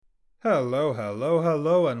Hello, hello,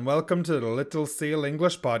 hello, and welcome to the Little Seal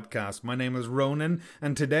English Podcast. My name is Ronan,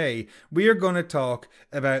 and today we are going to talk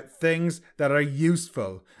about things that are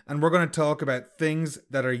useful, and we're going to talk about things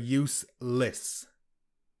that are useless.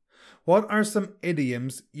 What are some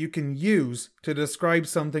idioms you can use to describe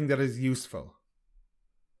something that is useful?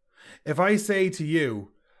 If I say to you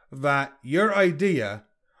that your idea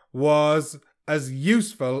was as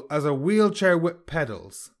useful as a wheelchair with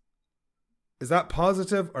pedals, is that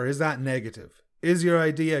positive or is that negative? Is your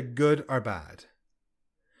idea good or bad?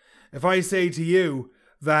 If I say to you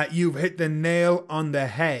that you've hit the nail on the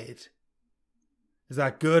head, is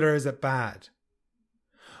that good or is it bad?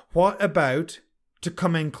 What about to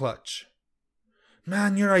come in clutch?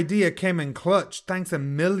 Man, your idea came in clutch, thanks a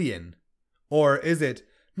million. Or is it,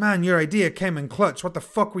 man, your idea came in clutch, what the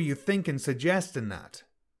fuck were you thinking suggesting that?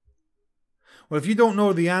 Well, if you don't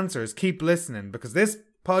know the answers, keep listening, because this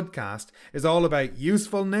podcast is all about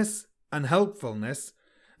usefulness and helpfulness,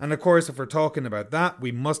 and of course if we're talking about that,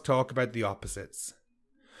 we must talk about the opposites.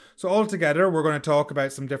 So altogether, we're going to talk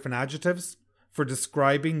about some different adjectives for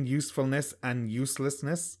describing usefulness and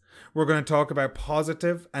uselessness. We're going to talk about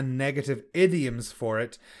positive and negative idioms for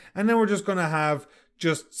it, and then we're just going to have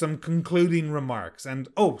just some concluding remarks. And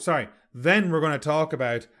then we're going to talk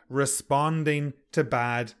about responding to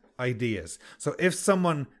bad ideas. So if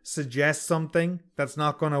someone suggests something that's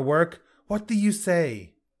not going to work, what do you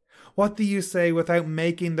say? What do you say without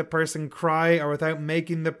making the person cry or without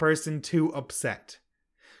making the person too upset?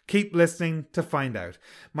 Keep listening to find out.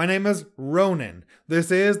 My name is Ronan.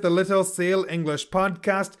 This is the Little Seal English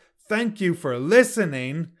Podcast. Thank you for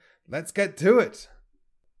listening. Let's get to it.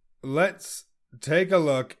 Let's take a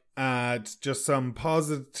look at just some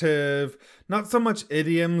positive, not so much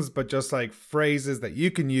idioms, but just like phrases that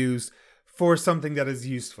you can use for something that is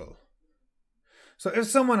useful. So if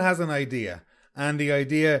someone has an idea and the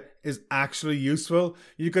idea is actually useful,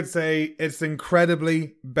 you could say it's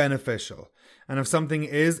incredibly beneficial. And if something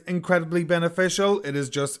is incredibly beneficial, it is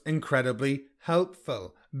just incredibly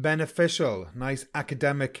helpful. Beneficial, nice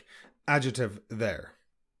academic adjective there.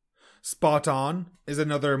 Spot on is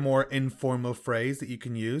another more informal phrase that you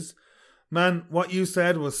can use. Man, what you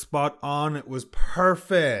said was spot on. It was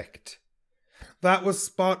perfect. That was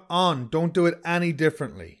spot on. Don't do it any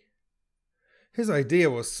differently. His idea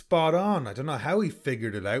was spot on. I don't know how he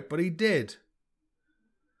figured it out, but he did.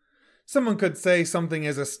 Someone could say something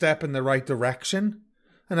is a step in the right direction,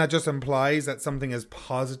 and that just implies that something is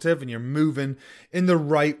positive and you're moving in the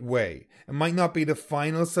right way. It might not be the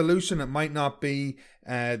final solution. It might not be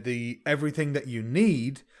the everything that you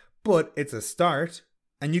need, but it's a start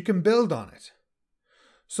and you can build on it.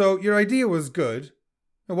 So your idea was good.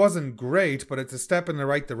 It wasn't great, but it's a step in the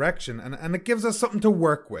right direction and it gives us something to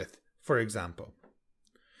work with, for example.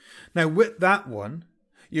 Now with that one,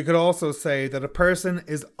 you could also say that a person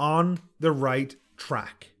is on the right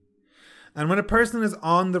track. And when a person is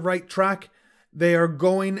on the right track, they are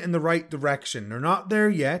going in the right direction. They're not there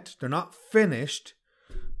yet. They're not finished.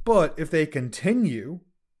 But if they continue,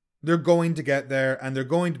 they're going to get there and they're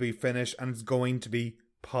going to be finished and it's going to be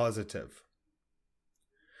positive.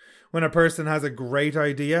 When a person has a great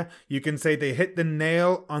idea, you can say they hit the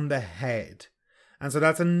nail on the head. And so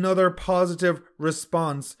that's another positive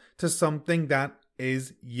response to something that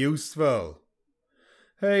is useful.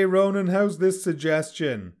 Hey Ronan, how's this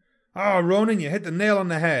suggestion? Oh, Ronan, you hit the nail on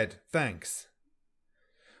the head. Thanks.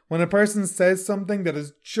 When a person says something that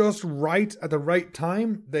is just right at the right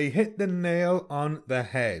time, they hit the nail on the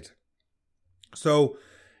head. So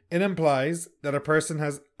it implies that a person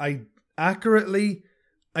has accurately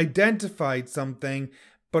identified something,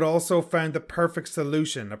 but also found the perfect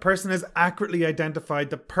solution. A person has accurately identified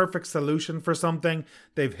the perfect solution for something.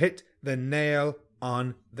 They've hit the nail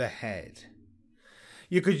on the head.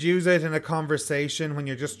 You could use it in a conversation when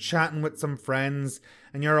you're just chatting with some friends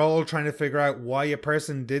and you're all trying to figure out why a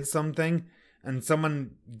person did something and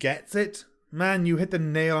someone gets it. Man, you hit the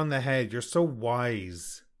nail on the head. You're so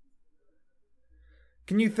wise.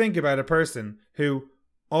 Can you think about a person who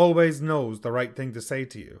always knows the right thing to say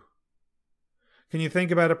to you? Can you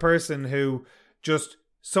think about a person who just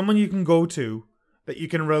someone you can go to that you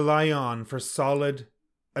can rely on for solid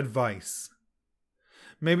advice?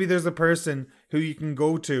 Maybe there's a person who you can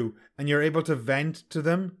go to and you're able to vent to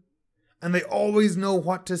them and they always know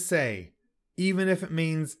what to say, even if it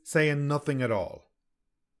means saying nothing at all.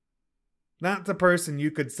 That's a person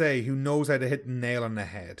you could say who knows how to hit the nail on the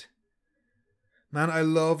head. Man, I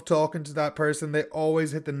love talking to that person. They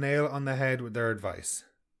always hit the nail on the head with their advice.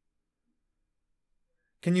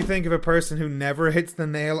 Can you think of a person who never hits the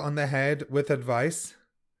nail on the head with advice?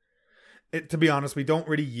 To be honest, we don't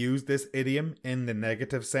really use this idiom in the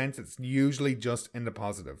negative sense. It's usually just in the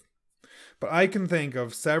positive. But I can think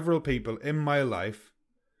of several people in my life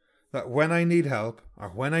that when I need help or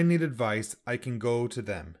when I need advice, I can go to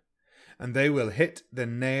them. And they will hit the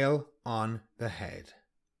nail on the head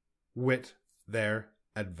with their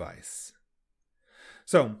advice.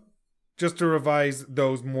 So, just to revise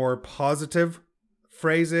those more positive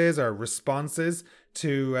phrases or responses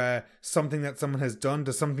to something that someone has done,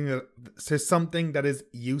 to something that is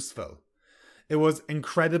useful. It was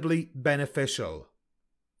incredibly beneficial.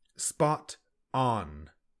 Spot on.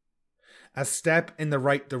 A step in the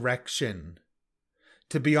right direction.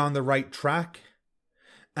 To be on the right track.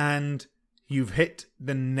 And you've hit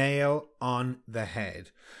the nail on the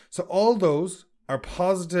head. So all those are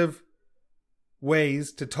positive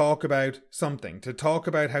ways to talk about something. To talk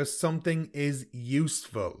about how something is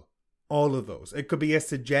useful. All of those. It could be a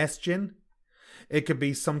suggestion. It could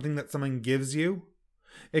be something that someone gives you.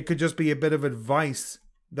 It could just be a bit of advice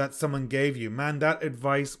that someone gave you. Man, that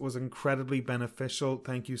advice was incredibly beneficial.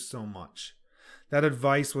 Thank you so much. That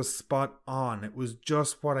advice was spot on. It was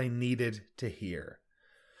just what I needed to hear.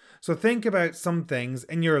 So think about some things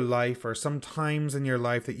in your life or some times in your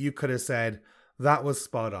life that you could have said, that was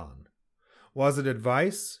spot on. Was it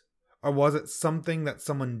advice or was it something that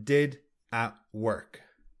someone did at work?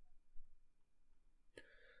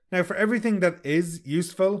 Now, for everything that is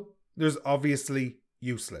useful, there's obviously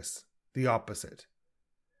useless, the opposite.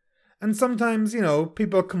 And sometimes,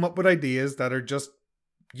 people come up with ideas that are just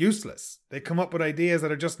useless. They come up with ideas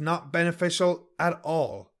that are just not beneficial at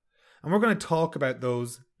all. And we're going to talk about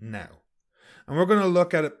those now. And we're going to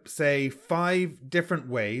look at, say, 5 different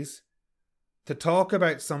ways to talk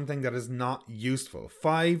about something that is not useful.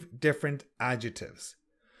 5 different adjectives.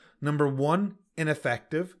 Number 1,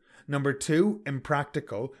 ineffective. Number 2,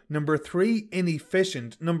 impractical. Number 3,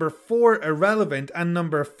 inefficient. Number 4, irrelevant. And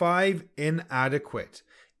number 5, inadequate.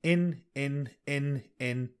 In,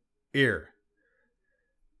 ear.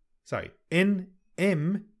 Sorry. In,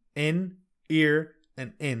 ear,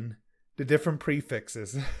 and in. The different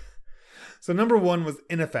prefixes. So number 1 was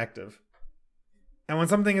ineffective. And when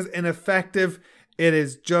something is ineffective, it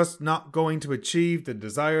is just not going to achieve the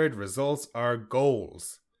desired results or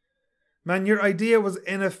goals. Man, your idea was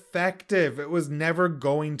ineffective. It was never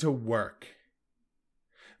going to work.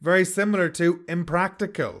 Very similar to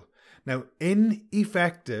impractical. Now,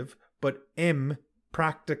 ineffective, but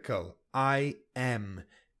impractical.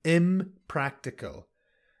 Impractical.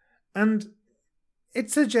 And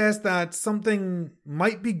it suggests that something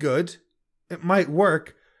might be good, it might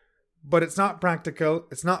work, but it's not practical,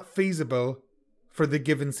 it's not feasible for the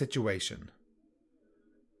given situation.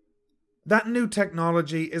 That new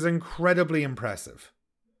technology is incredibly impressive,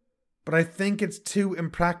 but I think it's too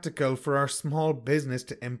impractical for our small business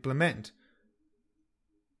to implement.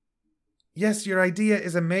 Yes, your idea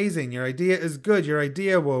is amazing, your idea is good, your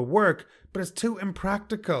idea will work, but it's too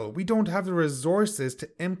impractical. We don't have the resources to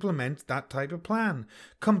implement that type of plan.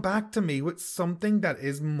 Come back to me with something that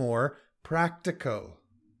is more practical.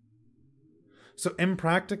 So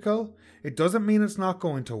impractical, it doesn't mean it's not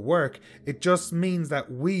going to work. It just means that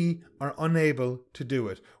we are unable to do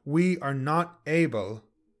it. We are not able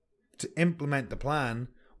to implement the plan.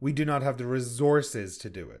 We do not have the resources to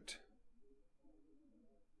do it.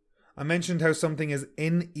 I mentioned how something is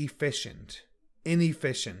inefficient.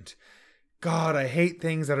 Inefficient. God, I hate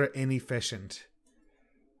things that are inefficient.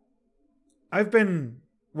 I've been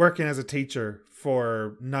working as a teacher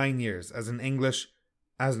for 9 years as an English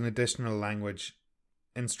as an additional language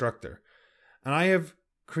instructor. And I have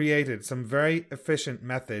created some very efficient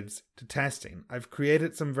methods to testing. I've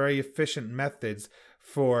created some very efficient methods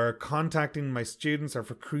for contacting my students or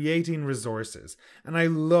for creating resources. And I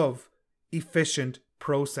love efficient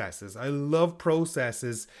processes. I love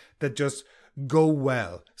processes that just go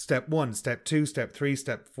well. Step 1, step 2, step 3,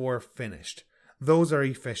 step 4, finished. Those are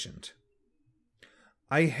efficient.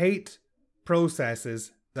 I hate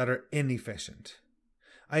processes that are inefficient.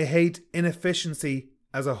 I hate inefficiency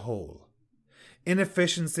as a whole.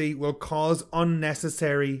 Inefficiency will cause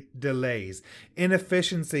unnecessary delays.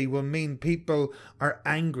 Inefficiency will mean people are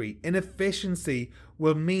angry. Inefficiency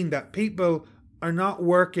will mean that people are not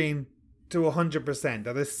working to 100%,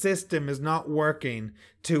 that a system is not working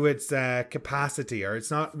to its capacity or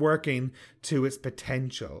it's not working to its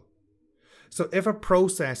potential. So if a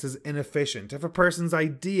process is inefficient, if a person's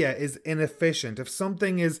idea is inefficient, if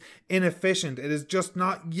something is inefficient, it is just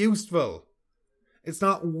not useful. It's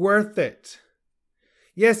not worth it.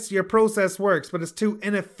 Yes, your process works, but it's too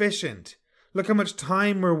inefficient. Look how much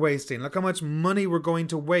time we're wasting. Look how much money we're going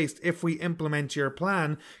to waste if we implement your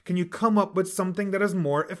plan. Can you come up with something that is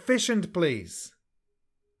more efficient, please?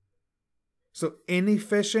 So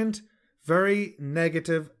inefficient, very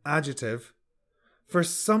negative adjective for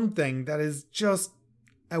something that is just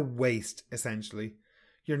a waste, essentially.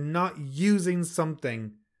 You're not using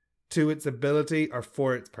something to its ability or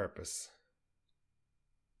for its purpose.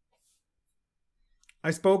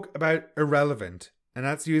 I spoke about irrelevant, and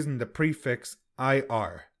that's using the prefix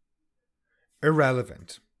IR.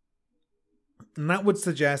 Irrelevant. And that would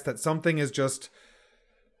suggest that something is just,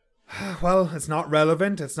 well, it's not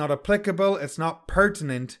relevant, it's not applicable, it's not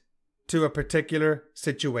pertinent to a particular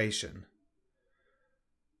situation.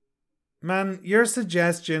 Man, your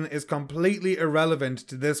suggestion is completely irrelevant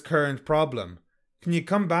to this current problem. Can you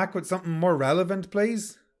come back with something more relevant,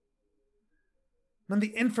 please? Man,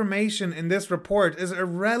 the information in this report is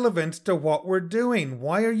irrelevant to what we're doing.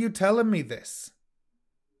 Why are you telling me this?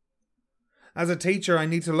 As a teacher, I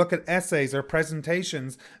need to look at essays or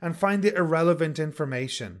presentations and find the irrelevant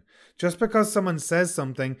information. Just because someone says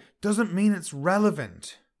something doesn't mean it's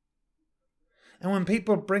relevant. And when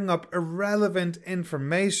people bring up irrelevant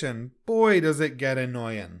information, boy does it get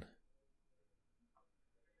annoying.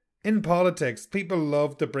 In politics, people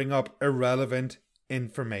love to bring up irrelevant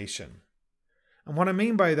information. And what I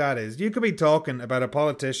mean by that is, you could be talking about a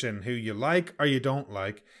politician who you like or you don't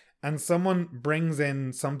like, and someone brings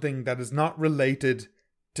in something that is not related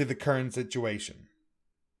to the current situation.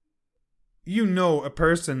 You know a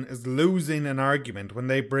person is losing an argument when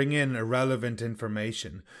they bring in irrelevant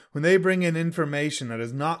information. When they bring in information that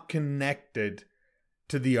is not connected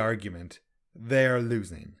to the argument, they are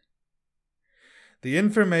losing. The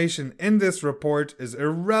information in this report is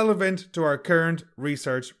irrelevant to our current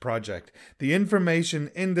research project. The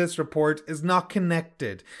information in this report is not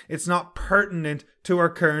connected. It's not pertinent to our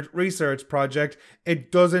current research project.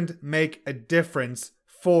 It doesn't make a difference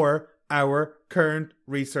for our current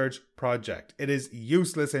research project. It is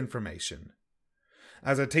useless information.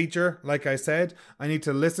 As a teacher, like I said, I need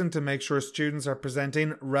to listen to make sure students are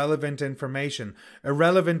presenting relevant information.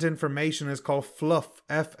 Irrelevant information is called fluff,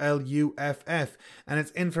 F-L-U-F-F, and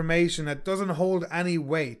it's information that doesn't hold any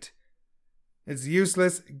weight. It's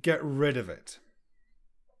useless, get rid of it.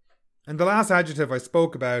 And the last adjective I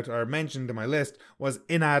spoke about or mentioned in my list was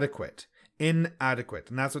inadequate. Inadequate,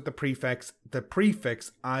 and that's what the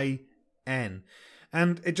prefix I-N.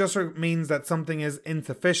 And it just means that something is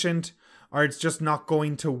insufficient or it's just not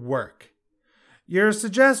going to work. Your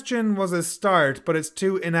suggestion was a start, but it's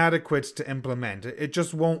too inadequate to implement. It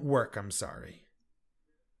just won't work, I'm sorry.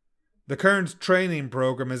 The current training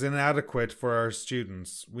program is inadequate for our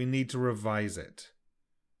students. We need to revise it.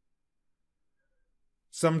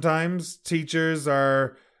 Sometimes teachers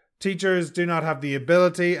do not have the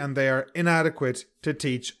ability and they are inadequate to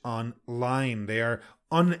teach online. They are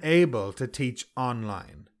unable to teach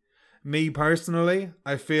online. Me personally,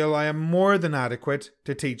 I feel I am more than adequate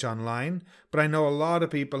to teach online, but I know a lot of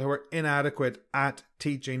people who are inadequate at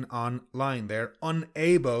teaching online. They're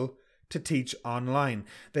unable to teach online.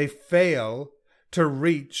 They fail to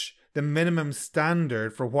reach the minimum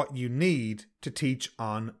standard for what you need to teach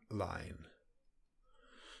online.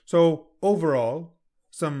 So overall,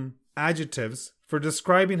 some adjectives for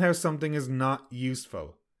describing how something is not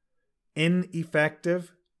useful: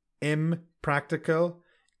 ineffective, impractical,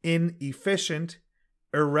 inefficient,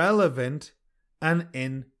 irrelevant, and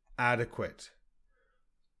inadequate.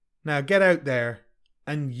 Now get out there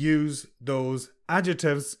and use those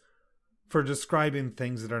adjectives for describing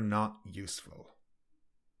things that are not useful.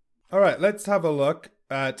 Alright, let's have a look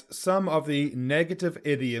at some of the negative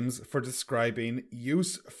idioms for describing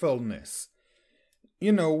usefulness.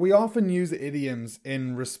 You know, we often use idioms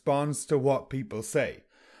in response to what people say.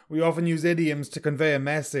 We often use idioms to convey a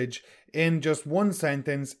message in just one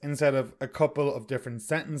sentence instead of a couple of different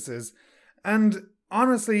sentences. And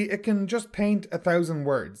honestly, it can just paint 1,000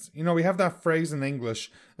 words. You know, we have that phrase in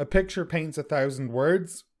English, a picture paints 1,000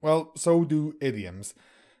 words. Well, so do idioms.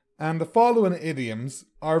 And the following idioms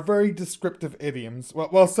are very descriptive idioms.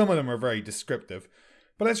 Well, some of them are very descriptive.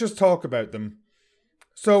 But let's just talk about them.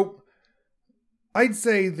 So, I'd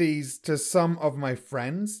say these to some of my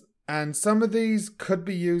friends. And some of these could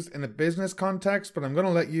be used in a business context, but I'm going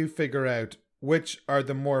to let you figure out which are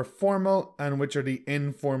the more formal and which are the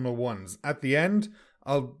informal ones. At the end,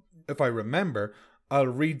 if I remember, I'll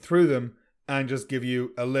read through them and just give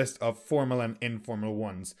you a list of formal and informal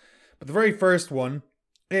ones. But the very first one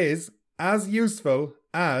is as useful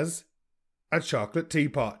as a chocolate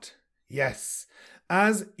teapot. Yes,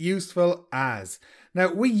 as useful as.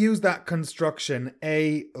 Now, we use that construction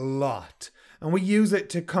a lot. and we use it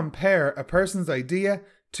to compare a person's idea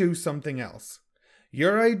to something else.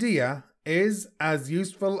 Your idea is as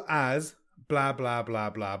useful as blah, blah, blah,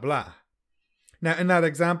 blah, blah. Now, in that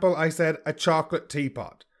example, I said a chocolate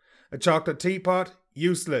teapot. A chocolate teapot,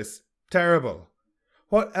 useless, terrible.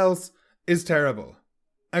 What else is terrible?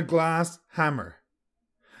 A glass hammer.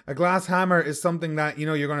 A glass hammer is something that,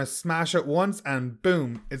 you're going to smash it once and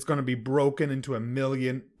boom, it's going to be broken into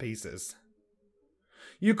 1,000,000 pieces.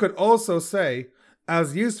 You could also say,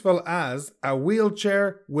 as useful as a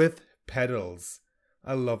wheelchair with pedals.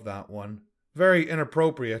 I love that one. Very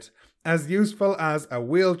inappropriate. As useful as a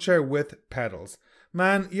wheelchair with pedals.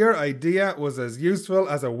 Man, your idea was as useful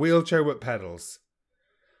as a wheelchair with pedals.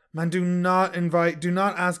 Man, do not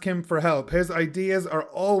ask him for help. His ideas are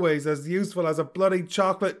always as useful as a bloody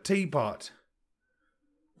chocolate teapot.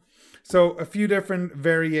 So, a few different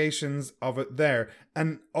variations of it there.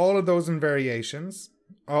 And all of those variations,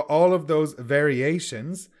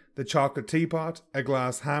 the chocolate teapot, a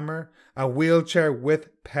glass hammer, a wheelchair with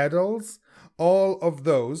pedals, all of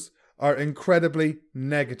those are incredibly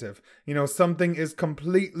negative. Something is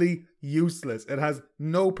completely useless. It has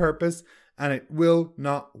no purpose and it will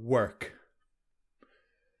not work.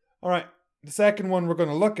 All right, the second one we're going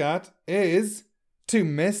to look at is to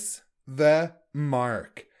miss the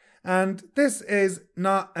mark. And this is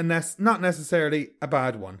not necessarily a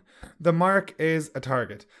bad one. The mark is a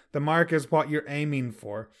target. The mark is what you're aiming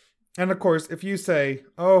for. And of course, if you say,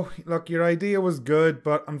 oh, look, your idea was good,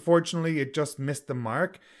 but unfortunately it just missed the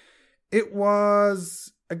mark. It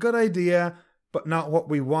was a good idea, but not what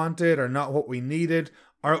we wanted or not what we needed,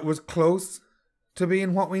 or it was close to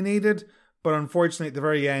being what we needed, but unfortunately at the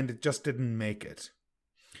very end it just didn't make it.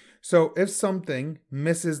 So if something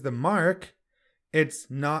misses the mark,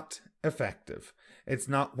 it's not effective. It's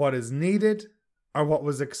not what is needed or what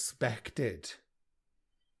was expected.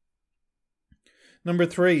 Number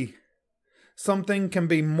 3, something can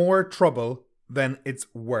be more trouble than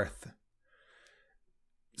it's worth.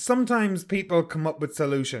 Sometimes people come up with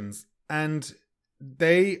solutions and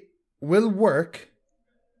they will work,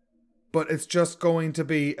 but it's just going to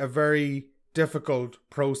be a very difficult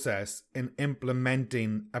process in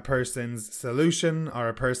implementing a person's solution or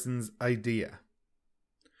a person's idea.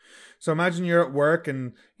 So imagine you're at work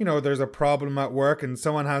and, there's a problem at work and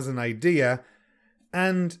someone has an idea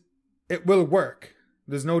and it will work.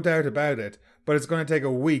 There's no doubt about it, but it's going to take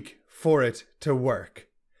a week for it to work.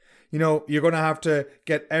 You're going to have to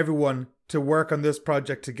get everyone to work on this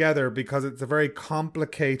project together because it's a very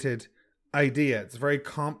complicated idea. It's a very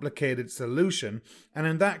complicated solution. And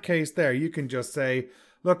in that case there, you can just say,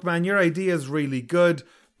 look, man, your idea is really good,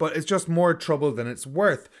 but it's just more trouble than it's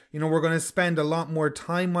worth. We're going to spend a lot more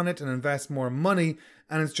time on it and invest more money,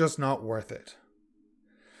 and it's just not worth it.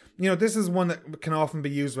 This is one that can often be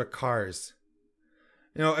used with cars.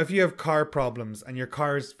 If you have car problems and your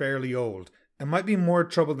car is fairly old, it might be more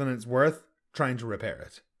trouble than it's worth trying to repair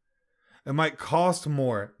it. It might cost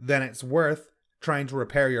more than it's worth trying to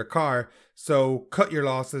repair your car, so cut your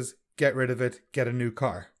losses, get rid of it, get a new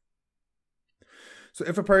car. So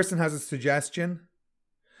if a person has a suggestion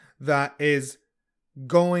that is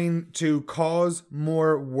going to cause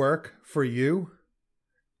more work for you,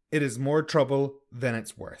 it is more trouble than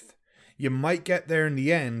it's worth. You might get there in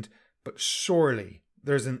the end, but surely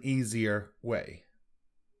there's an easier way.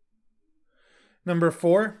 Number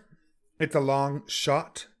 4, it's a long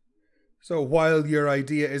shot. So while your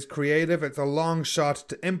idea is creative, it's a long shot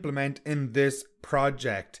to implement in this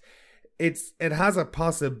project. It has a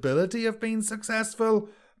possibility of being successful,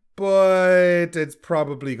 but it's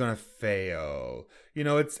probably going to fail.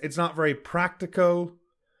 It's not very practical.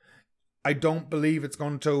 I don't believe it's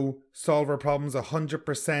going to solve our problems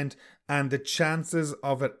 100%, and the chances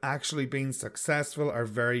of it actually being successful are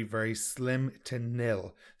very, very slim to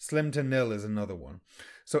nil. Slim to nil is another one.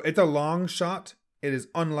 So it's a long shot. It is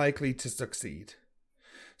unlikely to succeed.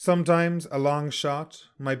 Sometimes a long shot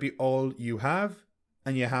might be all you have,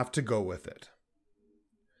 and you have to go with it.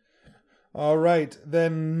 All right, the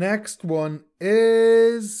next one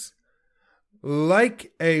is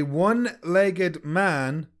like a one-legged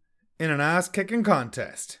man in an ass-kicking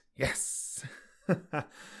contest. Yes.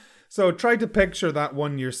 So try to picture that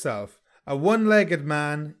one yourself. A one-legged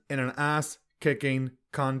man in an ass-kicking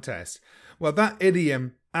contest. Well, that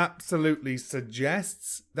idiom absolutely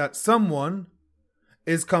suggests that someone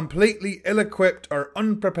is completely ill-equipped or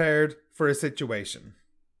unprepared for a situation.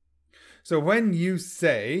 So when you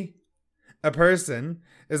say a person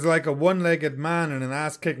is like a one-legged man in an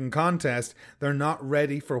ass-kicking contest, they're not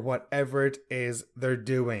ready for whatever it is they're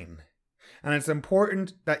doing. And it's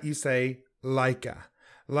important that you say like a,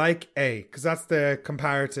 because that's the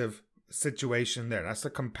comparative situation there. That's the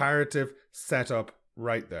comparative setup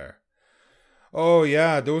right there. Oh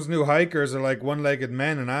yeah, those new hikers are like one-legged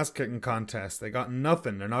men in ass-kicking contests. They got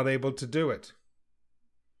nothing. They're not able to do it.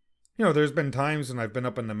 You know, there's been times when I've been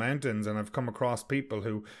up in the mountains and I've come across people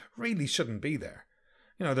who really shouldn't be there.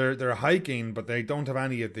 You know, they're hiking, but they don't have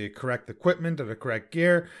any of the correct equipment or the correct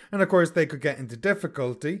gear. And of course, they could get into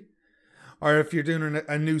difficulty. Or if you're doing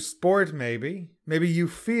a new sport, maybe you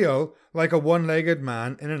feel like a one-legged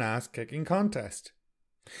man in an ass-kicking contest.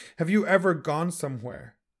 Have you ever gone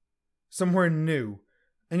somewhere new,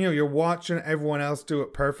 and you're watching everyone else do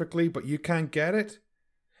it perfectly, but you can't get it?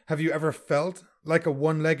 Have you ever felt like a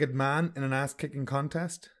one-legged man in an ass-kicking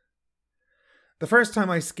contest? The first time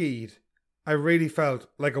I skied, I really felt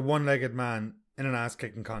like a one-legged man in an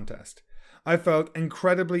ass-kicking contest. I felt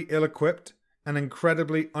incredibly ill-equipped and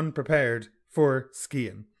incredibly unprepared for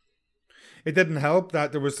skiing. It didn't help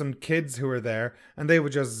that there were some kids who were there, and they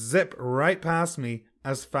would just zip right past me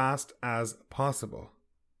as fast as possible.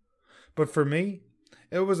 But for me,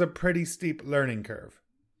 it was a pretty steep learning curve.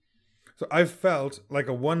 So I felt like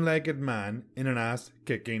a one-legged man in an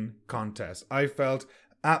ass-kicking contest. I felt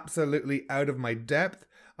absolutely out of my depth.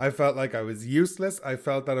 I felt like I was useless. I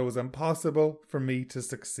felt that it was impossible for me to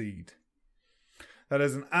succeed. That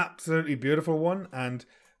is an absolutely beautiful one, and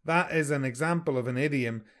that is an example of an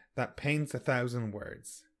idiom that paints 1,000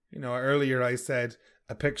 words. You know, earlier I said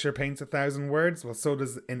a picture paints 1,000 words. Well, so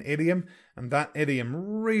does an idiom. And that idiom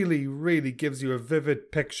really, really gives you a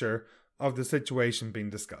vivid picture of the situation being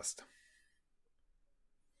discussed.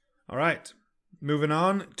 All right, moving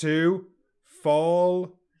on to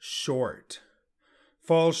fall short.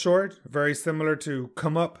 Fall short, very similar to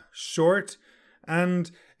come up short.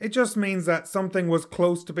 And it just means that something was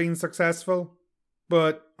close to being successful,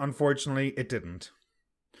 but unfortunately it didn't.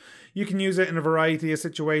 You can use it in a variety of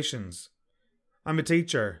situations. I'm a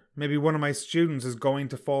teacher. Maybe one of my students is going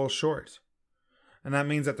to fall short. And that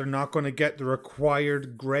means that they're not going to get the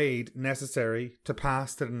required grade necessary to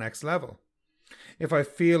pass to the next level. If I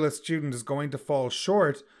feel a student is going to fall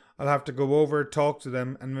short, I'll have to go over, talk to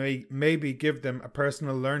them, and maybe give them a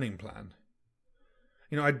personal learning plan.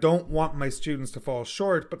 You know, I don't want my students to fall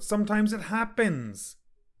short, but sometimes it happens.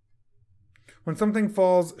 When something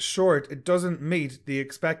falls short, it doesn't meet the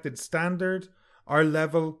expected standard or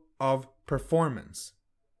level of performance.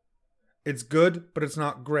 It's good, but it's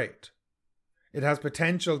not great. It has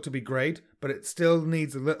potential to be great, but it still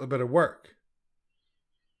needs a little bit of work.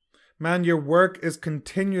 Man, your work is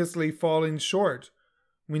continuously falling short.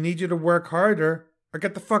 We need you to work harder or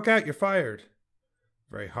get the fuck out, you're fired.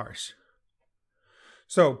 Very harsh.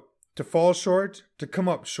 So, to fall short, to come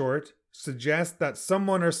up short, suggests that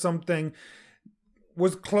someone or something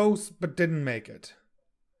was close but didn't make it.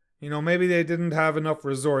 You know, maybe they didn't have enough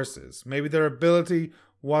resources. Maybe their ability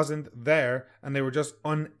wasn't there and they were just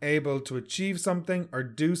unable to achieve something or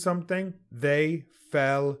do something. They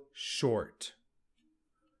fell short.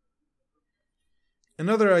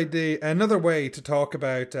 Another way to talk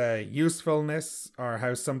about usefulness or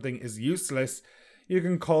how something is useless, you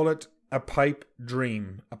can call it a pipe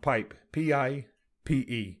dream. A pipe,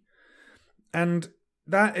 P-I-P-E. And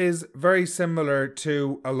that is very similar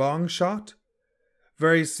to a long shot,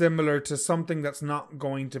 very similar to something that's not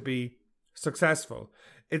going to be successful.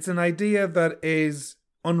 It's an idea that is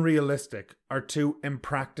unrealistic or too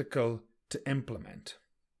impractical to implement.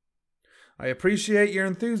 I appreciate your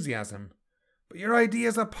enthusiasm, but your idea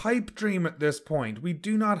is a pipe dream at this point. We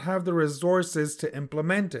do not have the resources to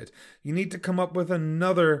implement it. You need to come up with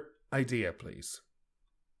another idea, please.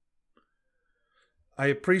 I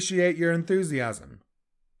appreciate your enthusiasm,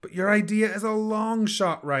 but your idea is a long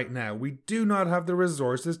shot right now. We do not have the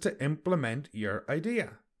resources to implement your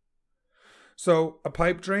idea. So, a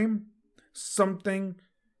pipe dream, something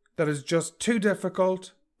that is just too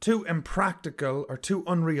difficult, too impractical, or too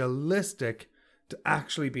unrealistic to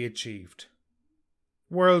actually be achieved.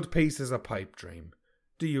 World peace is a pipe dream.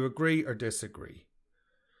 Do you agree or disagree?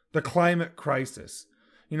 The climate crisis.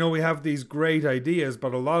 You know, we have these great ideas,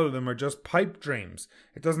 but a lot of them are just pipe dreams.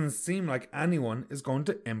 It doesn't seem like anyone is going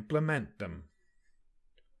to implement them.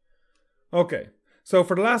 Okay, so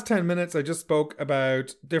for the last 10 minutes, I just spoke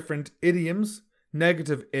about different idioms,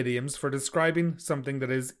 negative idioms, for describing something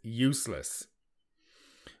that is useless.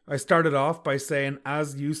 I started off by saying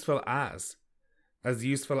as useful as a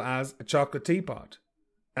chocolate teapot,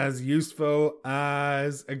 as useful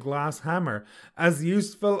as a glass hammer, as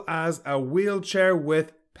useful as a wheelchair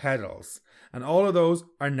with pedals. And all of those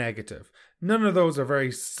are negative. None of those are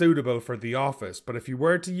very suitable for the office, but if you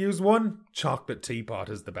were to use one, chocolate teapot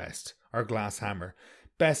is the best, or glass hammer.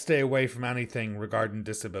 Best stay away from anything regarding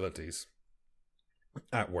disabilities.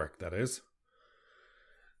 At work, that is.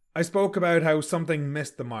 I spoke about how something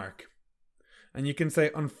missed the mark. And you can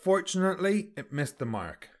say, unfortunately, it missed the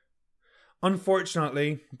mark.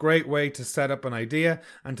 Unfortunately, great way to set up an idea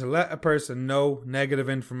and to let a person know negative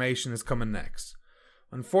information is coming next.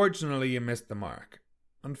 Unfortunately, you missed the mark.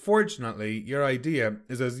 Unfortunately, your idea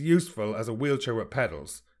is as useful as a wheelchair with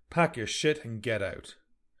pedals. Pack your shit and get out.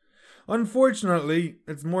 Unfortunately,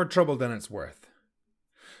 it's more trouble than it's worth.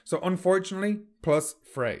 So unfortunately plus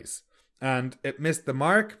phrase. And it missed the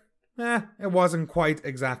mark. It wasn't quite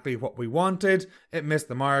exactly what we wanted. It missed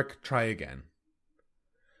the mark. Try again.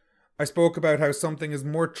 I spoke about how something is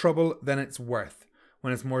more trouble than it's worth.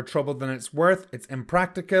 When it's more trouble than it's worth, it's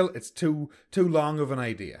impractical, it's too long of an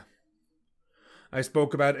idea. I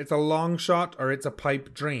spoke about it's a long shot or it's a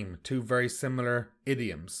pipe dream, two very similar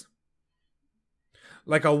idioms.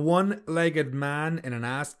 Like a one-legged man in an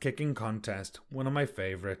ass-kicking contest, one of my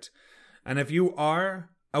favourite. And if you are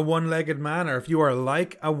a one-legged man, or if you are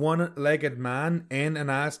like a one-legged man in an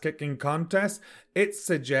ass-kicking contest, it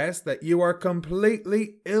suggests that you are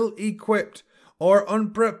completely ill-equipped or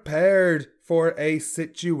unprepared for a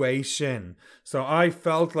situation. So I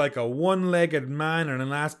felt like a one-legged man in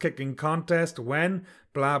an ass-kicking contest when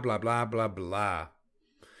blah blah blah blah blah.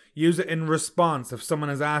 Use it in response if someone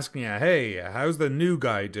is asking you, hey, how's the new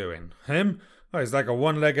guy doing? Him? Oh, he's like a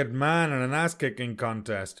one-legged man in an ass-kicking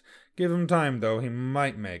contest. Give him time though, he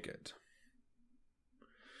might make it.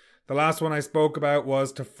 The last one I spoke about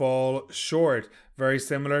was to fall short. Very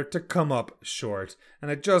similar to come up short. And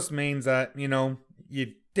it just means that,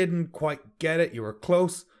 you didn't quite get it, you were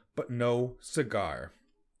close, but no cigar.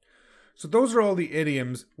 So those are all the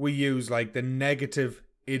idioms we use, like the negative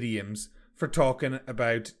idioms, for talking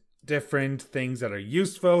about different things that are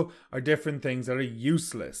useful or different things that are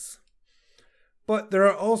useless. But there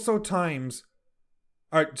are also times,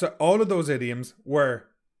 so all of those idioms were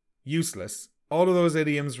useless. All of those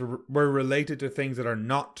idioms were related to things that are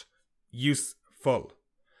not useful.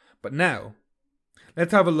 But now,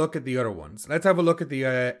 let's have a look at the other ones. Let's have a look at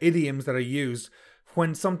the idioms that are used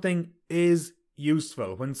when something is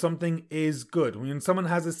useful, when something is good, when someone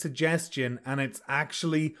has a suggestion and it's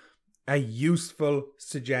actually a useful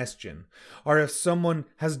suggestion. Or if someone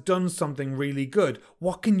has done something really good,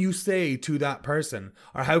 what can you say to that person?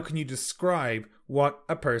 Or how can you describe what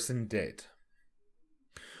a person did?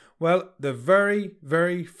 Well, the very,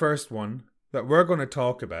 very first one that we're going to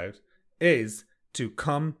talk about is to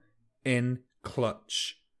come in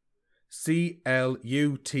clutch. C-L-U-T-C-H.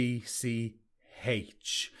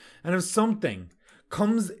 And if something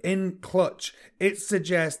comes in clutch, it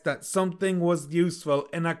suggests that something was useful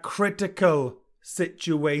in a critical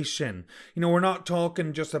situation. We're not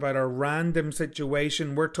talking just about a random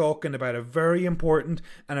situation. We're talking about a very important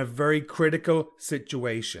and a very critical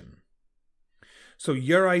situation. So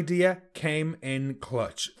your idea came in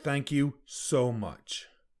clutch. Thank you so much.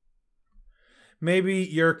 Maybe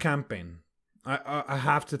you're camping. I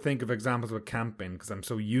have to think of examples with camping because I'm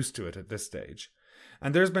so used to it at this stage.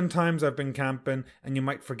 And there's been times I've been camping and you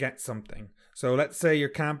might forget something. So let's say you're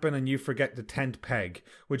camping and you forget the tent peg,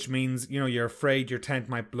 which means, you're afraid your tent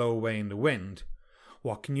might blow away in the wind.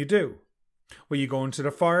 What can you do? Well, you go into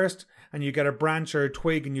the forest and you get a branch or a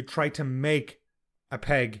twig and you try to make a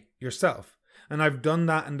peg yourself. And I've done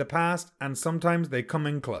that in the past, and sometimes they come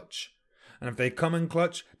in clutch. And if they come in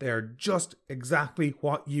clutch, they are just exactly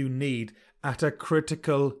what you need at a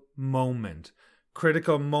critical moment.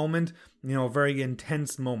 Critical moment, a very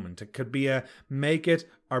intense moment. It could be a make it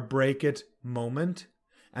or break it moment,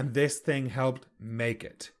 and this thing helped make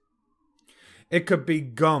it. It could be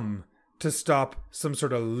gum to stop some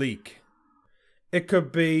sort of leak. It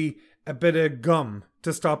could be a bit of gum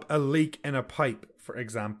to stop a leak in a pipe, for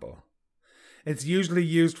example. It's usually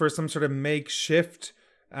used for some sort of makeshift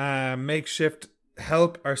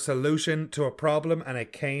help or solution to a problem, and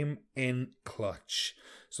it came in clutch.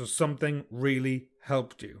 So something really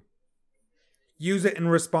helped you. Use it in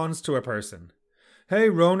response to a person. Hey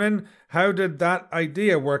Ronan, how did that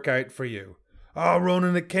idea work out for you? Oh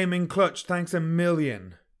Ronan, it came in clutch, thanks a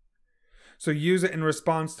million. So use it in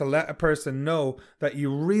response to let a person know that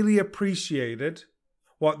you really appreciated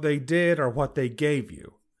what they did or what they gave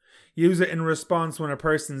you. Use it in response when a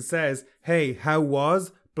person says, hey, how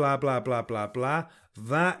was blah blah blah blah blah?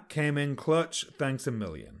 That came in clutch, thanks a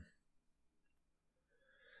million.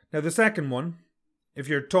 Now the second one, if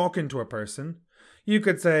you're talking to a person, you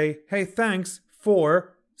could say, hey, thanks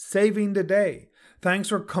for saving the day. Thanks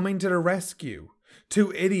for coming to the rescue.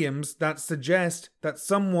 Two idioms that suggest that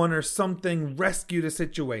someone or something rescued a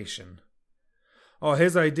situation. Oh,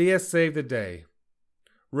 his idea saved the day.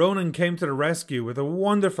 Ronan came to the rescue with a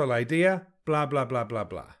wonderful idea blah, blah, blah, blah,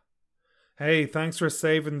 blah. Hey, thanks for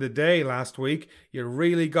saving the day last week. You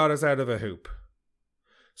really got us out of a hoop.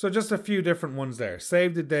 So just a few different ones there.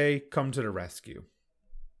 Save the day, come to the rescue.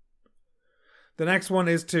 The next one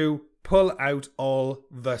is to pull out all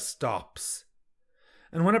the stops.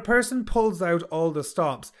 And when a person pulls out all the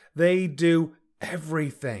stops, they do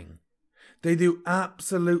everything. They do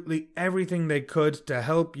absolutely everything they could to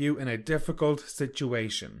help you in a difficult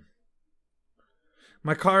situation.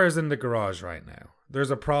 My car is in the garage right now. There's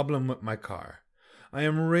a problem with my car. I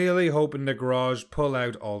am really hoping the garage pull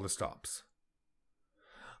out all the stops.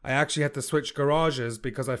 I actually had to switch garages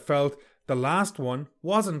because I felt the last one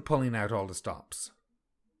wasn't pulling out all the stops.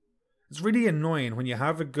 It's really annoying when you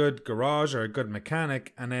have a good garage or a good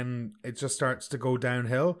mechanic and then it just starts to go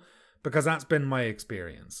downhill, because that's been my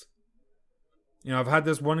experience. You know, I've had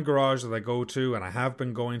this one garage that I go to and I have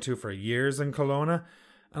been going to for years in Kelowna,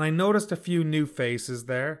 and I noticed a few new faces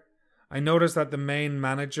there. I noticed that the main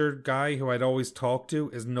manager guy who I'd always talk to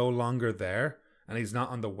is no longer there, and he's not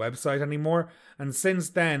on the website anymore. And since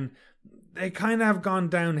then, they kind of have gone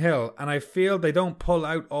downhill, and I feel they don't pull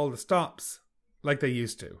out all the stops like they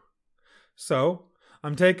used to. So,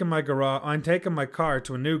 I'm taking my car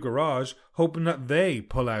to a new garage, hoping that they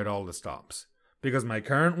pull out all the stops, because my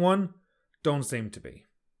current one don't seem to be.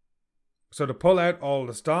 So to pull out all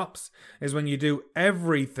the stops is when you do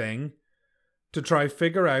everything to try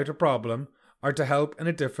figure out a problem or to help in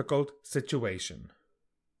a difficult situation.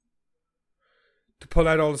 To pull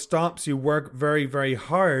out all the stops, you work very, very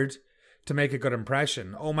hard to make a good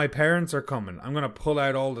impression. Oh, my parents are coming. I'm going to pull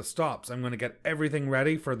out all the stops. I'm going to get everything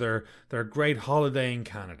ready for their great holiday in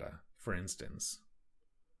Canada, for instance.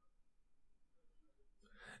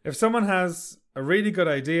 If someone has a really good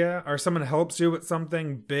idea or someone helps you with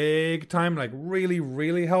something big time, like really,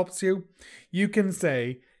 really helps you, you can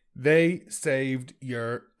say, they saved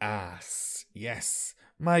your ass. Yes.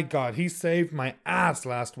 My God, he saved my ass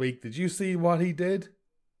last week. Did you see what he did?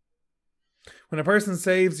 When a person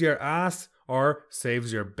saves your ass or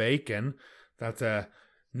saves your bacon, that's that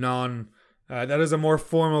is a more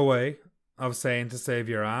formal way of saying to save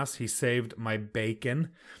your ass. He saved my bacon.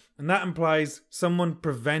 And that implies someone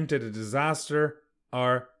prevented a disaster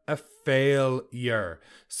or a failure.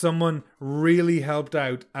 Someone really helped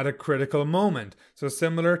out at a critical moment. So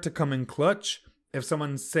similar to coming clutch, if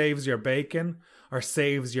someone saves your bacon or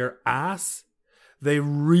saves your ass, they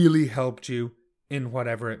really helped you in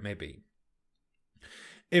whatever it may be.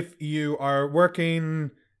 If you are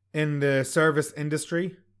working in the service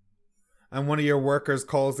industry and one of your workers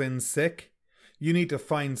calls in sick, you need to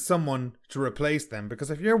find someone to replace them, because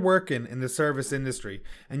if you're working in the service industry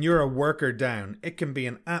and you're a worker down, it can be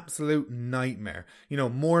an absolute nightmare. You know,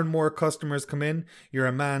 more and more customers come in, you're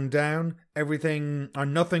a man down, everything or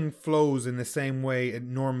nothing flows in the same way it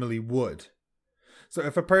normally would. So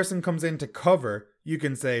if a person comes in to cover, you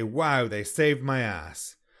can say, wow, they saved my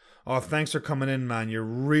ass. Oh, thanks for coming in, man. You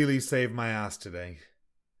really saved my ass today.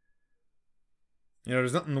 You know,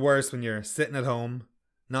 there's nothing worse when you're sitting at home,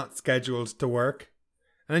 not scheduled to work,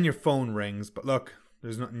 and then your phone rings, but look,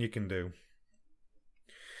 there's nothing you can do.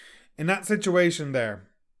 In that situation there,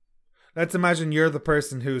 let's imagine you're the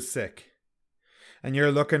person who's sick, and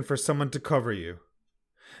you're looking for someone to cover you.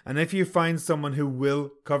 And if you find someone who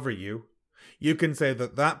will cover you, you can say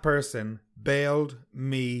that that person bailed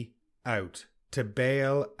me out. To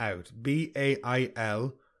bail out.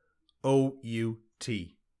 BAILOUT.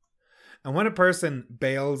 And when a person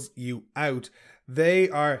bails you out, they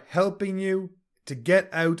are helping you to get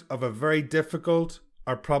out of a very difficult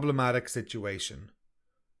or problematic situation.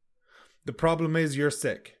 The problem is you're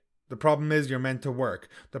sick. The problem is you're meant to work.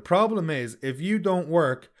 The problem is if you don't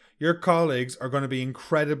work, your colleagues are going to be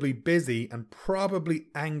incredibly busy and probably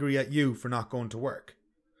angry at you for not going to work.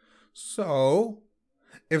 So,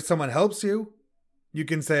 if someone helps you, you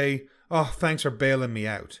can say, oh, thanks for bailing me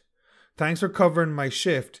out. Thanks for covering my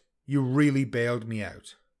shift. You really bailed me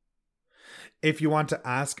out. If you want to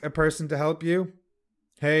ask a person to help you,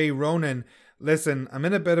 hey, Ronan, listen, I'm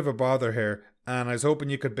in a bit of a bother here, and I was hoping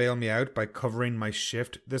you could bail me out by covering my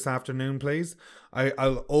shift this afternoon, please.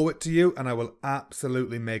 I'll owe it to you, and I will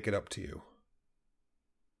absolutely make it up to you.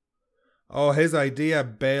 Oh, his idea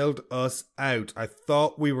bailed us out. I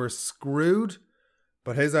thought we were screwed,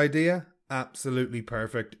 but his idea, absolutely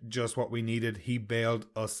perfect, just what we needed. He bailed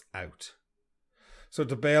us out. So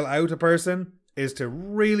to bail out a person is to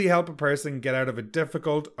really help a person get out of a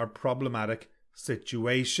difficult or problematic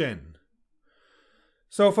situation.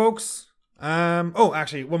 So folks,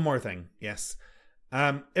 actually one more thing. Yes.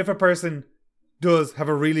 If a person does have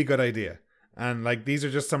a really good idea, and like these are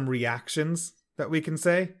just some reactions that we can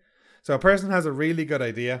say. So a person has a really good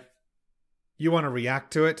idea you want to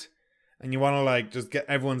react to it and you want to like just get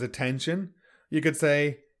everyone's attention, you could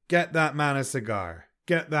say, get that man a cigar.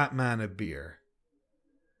 Get that man a beer.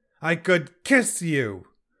 I could kiss you.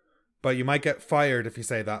 But you might get fired if you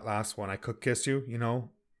say that last one. I could kiss you, you know,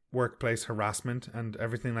 workplace harassment and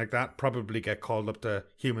everything like that. Probably get called up to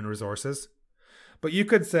human resources. But you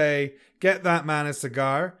could say, get that man a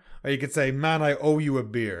cigar. Or you could say, man, I owe you a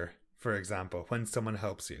beer, for example, when someone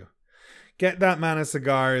helps you. Get that man a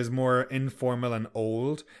cigar is more informal and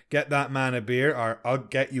old. Get that man a beer, or I'll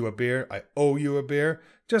get you a beer. I owe you a beer.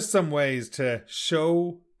 Just some ways to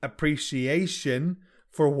show appreciation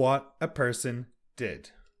for what a person did.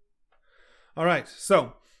 All right,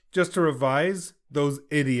 so just to revise those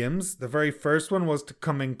idioms, the very first one was to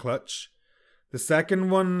come in clutch. The second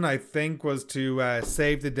one, I think, was to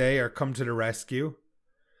save the day or come to the rescue.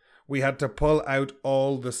 We had to pull out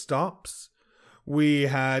all the stops. We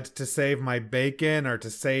had to save my bacon or to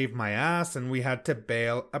save my ass, and we had to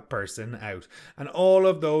bail a person out. And all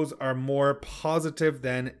of those are more positive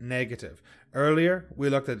than negative. Earlier, we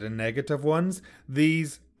looked at the negative ones.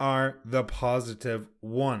 These are the positive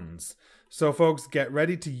ones. So folks, get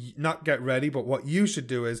ready to, not get ready, but what you should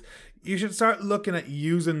do is you should start looking at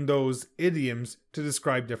using those idioms to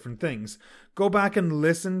describe different things. Go back and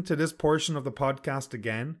listen to this portion of the podcast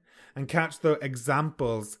again and catch the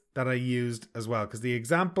examples that I used as well, because the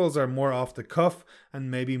examples are more off the cuff and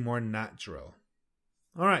maybe more natural.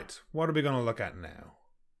 All right, what are we going to look at now?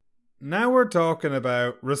 Now we're talking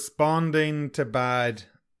about responding to bad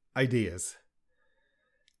ideas.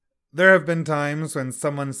 There have been times when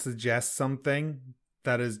someone suggests something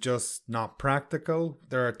that is just not practical.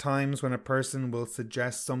 There are times when a person will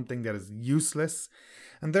suggest something that is useless.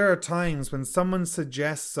 And there are times when someone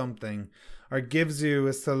suggests something or gives you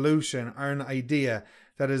a solution or an idea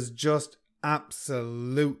that is just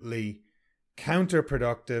absolutely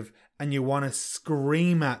counterproductive, and you want to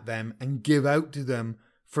scream at them and give out to them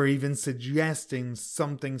for even suggesting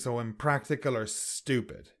something so impractical or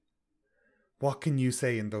stupid. What can you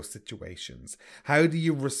say in those situations? How do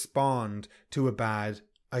you respond to a bad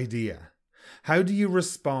idea? How do you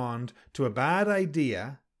respond to a bad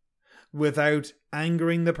idea without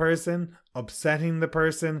angering the person, upsetting the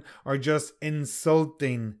person, or just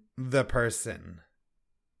insulting the person?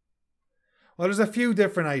 Well, there's a few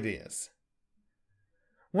different ideas.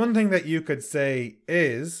 One thing that you could say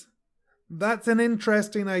is, that's an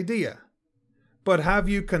interesting idea, but have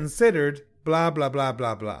you considered blah, blah, blah,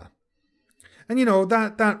 blah, blah? And you know,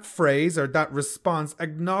 that phrase or that response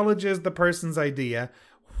acknowledges the person's idea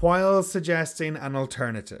while suggesting an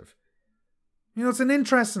alternative. You know, it's an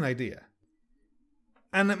interesting idea.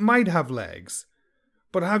 And it might have legs.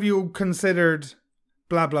 But have you considered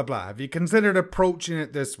blah, blah, blah? Have you considered approaching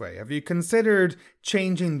it this way? Have you considered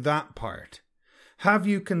changing that part? Have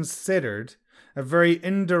you considered a very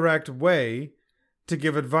indirect way to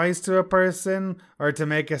give advice to a person or to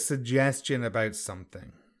make a suggestion about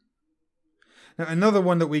something? Now, another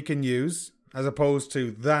one that we can use, as opposed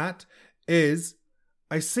to that, is,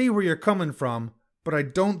 I see where you're coming from, but I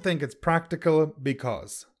don't think it's practical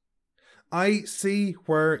because. I see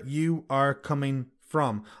where you are coming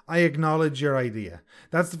from. I acknowledge your idea.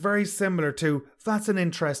 That's very similar to, that's an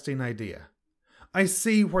interesting idea. I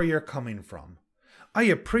see where you're coming from. I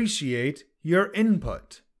appreciate your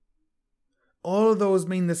input. All of those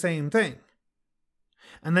mean the same thing.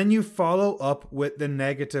 And then you follow up with the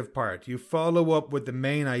negative part. You follow up with the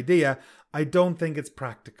main idea. I don't think it's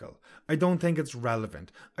practical. I don't think it's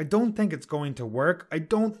relevant. I don't think it's going to work. I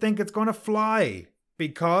don't think it's going to fly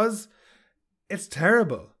because it's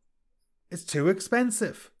terrible. It's too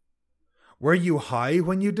expensive. Were you high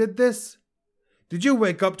when you did this? Did you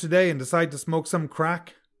wake up today and decide to smoke some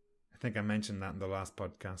crack? I think I mentioned that in the last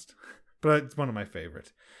podcast, but it's one of my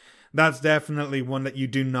favorite. That's definitely one that you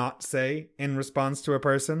do not say in response to a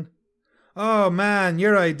person. Oh man,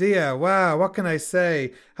 your idea. Wow, what can I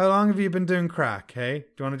say? How long have you been doing crack, hey? Do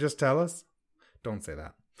you want to just tell us? Don't say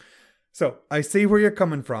that. So, I see where you're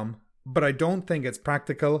coming from, but I don't think it's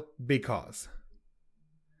practical because.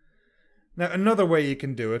 Now, another way you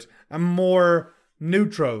can do it, a more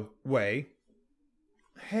neutral way.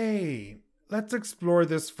 Hey, let's explore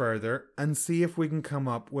this further and see if we can come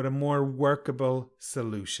up with a more workable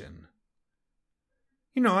solution.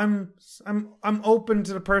 You know, I'm open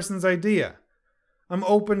to the person's idea. I'm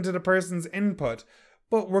open to the person's input,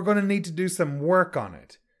 but we're going to need to do some work on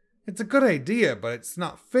it. It's a good idea, but it's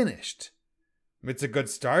not finished. It's a good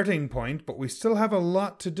starting point, but we still have a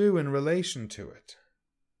lot to do in relation to it.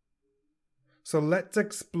 So let's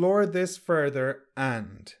explore this further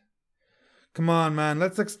and Come on, man,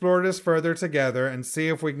 let's explore this further together and see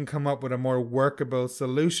if we can come up with a more workable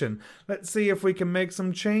solution. Let's see if we can make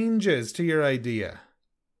some changes to your idea.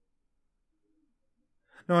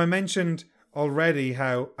 Now, I mentioned already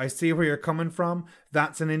how I see where you're coming from.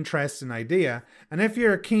 That's an interesting idea. And if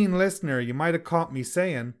you're a keen listener, you might have caught me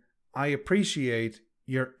saying, I appreciate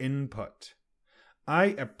your input.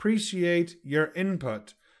 I appreciate your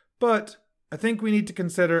input, but I think we need to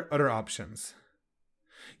consider other options.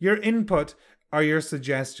 Your input are your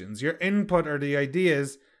suggestions. Your input are the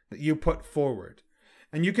ideas that you put forward.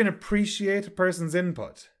 And you can appreciate a person's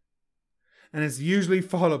input. And it's usually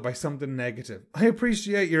followed by something negative. I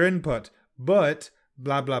appreciate your input, but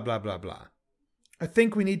blah, blah, blah, blah, blah. I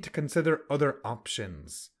think we need to consider other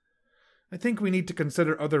options. I think we need to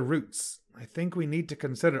consider other routes. I think we need to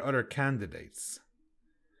consider other candidates.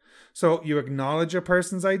 So you acknowledge a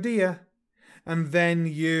person's idea, and then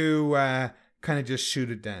you kind of just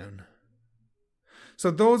shoot it down.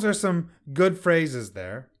 So those are some good phrases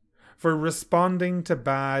there for responding to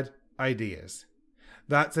bad ideas.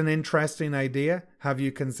 That's an interesting idea. Have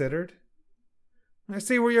you considered? I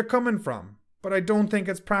see where you're coming from, but I don't think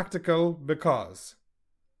it's practical because.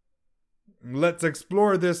 Let's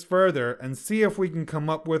explore this further and see if we can come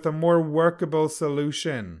up with a more workable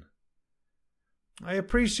solution. I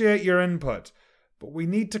appreciate your input, but we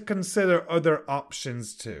need to consider other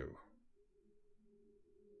options too.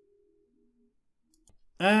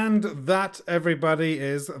 And that, everybody,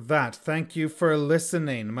 is that. Thank you for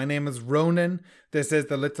listening. My name is Ronan. This is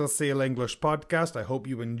the Little Seal English Podcast. I hope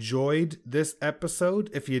you enjoyed this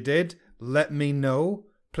episode. If you did, let me know.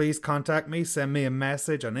 Please contact me. Send me a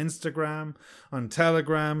message on Instagram, on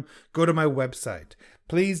Telegram. Go to my website.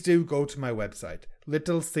 Please do go to my website,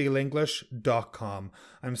 littlesealenglish.com.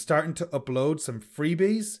 I'm starting to upload some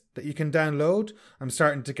freebies that you can download. I'm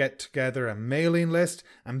starting to get together a mailing list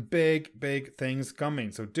and big things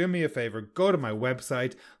coming. So do me a favor, go to my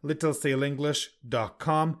website,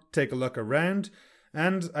 littlesealenglish.com. Take a look around.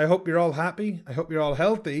 And I hope you're all happy. I hope you're all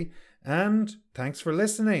healthy. And thanks for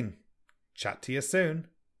listening. Chat to you soon.